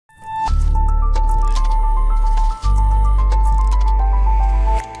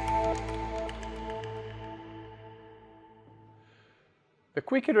A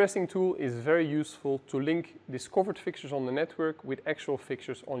quick addressing tool is very useful to link discovered fixtures on the network with actual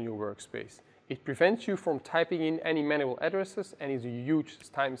fixtures on your workspace. It prevents you from typing in any manual addresses and is a huge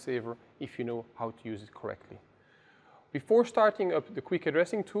time saver if you know how to use it correctly. Before starting up the quick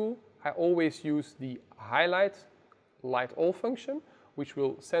addressing tool, I always use the highlight light all function, which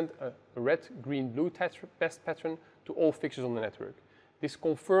will send a red, green, blue test pattern to all fixtures on the network. This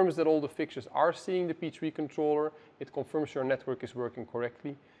confirms that all the fixtures are seeing the P3 controller. It confirms your network is working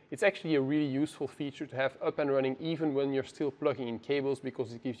correctly. It's actually a really useful feature to have up and running even when you're still plugging in cables,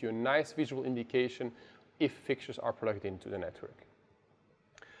 because it gives you a nice visual indication if fixtures are plugged into the network.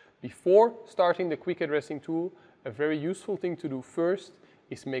 Before starting the quick addressing tool, a very useful thing to do first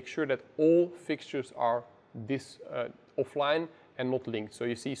is make sure that all fixtures are offline and not linked. So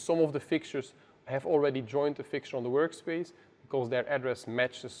you see some of the fixtures have already joined the fixture on the workspace because their address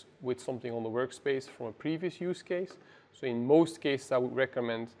matches with something on the workspace from a previous use case. So in most cases, I would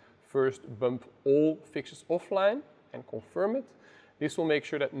recommend first bump all fixtures offline and confirm it. This will make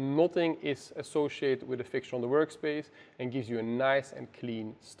sure that nothing is associated with the fixture on the workspace and gives you a nice and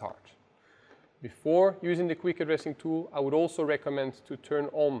clean start. Before using the quick addressing tool, I would also recommend to turn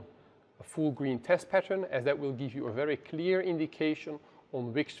on a full green test pattern, as that will give you a very clear indication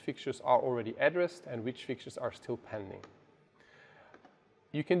on which fixtures are already addressed and which fixtures are still pending.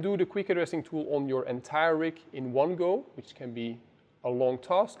 You can do the quick addressing tool on your entire rig in one go, which can be a long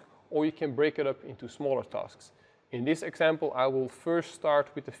task, or you can break it up into smaller tasks. In this example, I will first start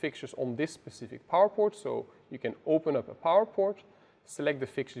with the fixtures on this specific power port. So you can open up a power port, select the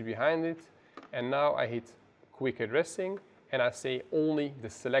fixtures behind it, and now I hit quick addressing, and I say only the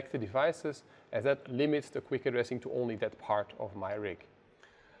selected devices, as that limits the quick addressing to only that part of my rig.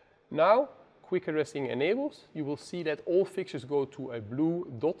 Now, quick addressing enables, you will see that all fixtures go to a blue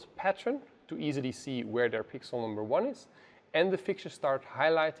dot pattern to easily see where their pixel number 1 is, and the fixtures start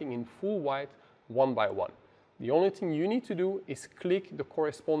highlighting in full white one by one. The only thing you need to do is click the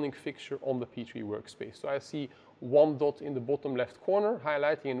corresponding fixture on the P3 workspace. So I see one dot in the bottom left corner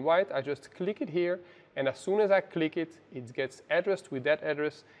highlighting in white. I just click it here, and as soon as I click it, it gets addressed with that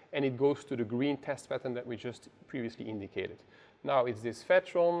address and it goes to the green test pattern that we just previously indicated. Now it's this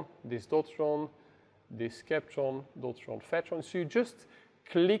Vatron, this Dotron, this Captron, Dotron, Vatron. So you just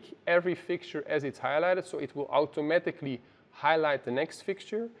click every fixture as it's highlighted, so it will automatically highlight the next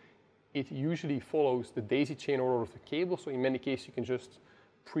fixture. It usually follows the daisy chain order of the cable, so in many cases you can just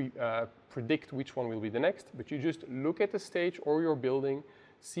predict which one will be the next, but you just look at the stage or your building,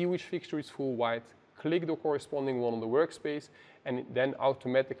 see which fixture is full white, click the corresponding one on the workspace, and then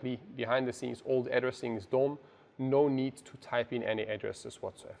automatically behind the scenes all the addressing is done. No need to type in any addresses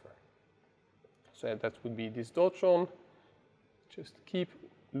whatsoever. So that would be this Dotron. Just keep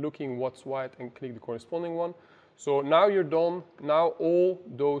looking what's white and click the corresponding one. So now you're done. Now all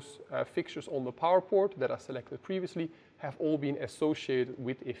those fixtures on the power port that I selected previously have all been associated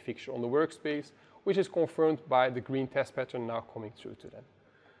with a fixture on the workspace, which is confirmed by the green test pattern now coming through to them.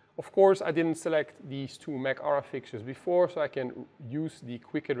 Of course, I didn't select these two MacAra fixtures before, so I can use the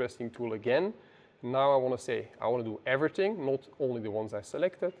quick addressing tool again. Now I want to say, I want to do everything, not only the ones I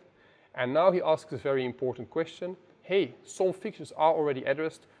selected. And now he asks a very important question. Hey, some fixtures are already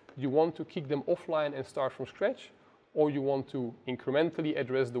addressed. Do you want to kick them offline and start from scratch? Or you want to incrementally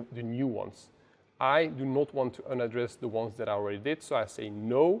address the new ones? I do not want to unaddress the ones that I already did, so I say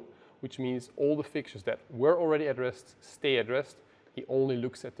no, which means all the fixtures that were already addressed stay addressed. He only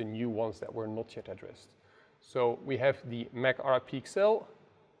looks at the new ones that were not yet addressed. So we have the MacAra PXL.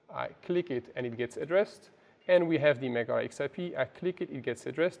 I click it and it gets addressed. And we have the MacAra XIP. I click it, it gets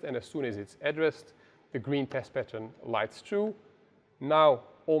addressed, and as soon as it's addressed, the green test pattern lights through. Now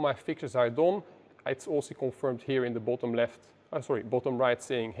all my fixtures are done. It's also confirmed here in the bottom bottom right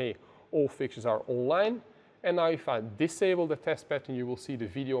saying, hey, all fixtures are online. And now if I disable the test pattern, you will see the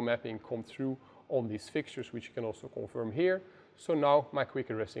video mapping come through on these fixtures, which you can also confirm here. So now my quick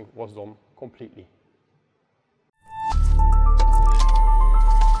addressing was done completely.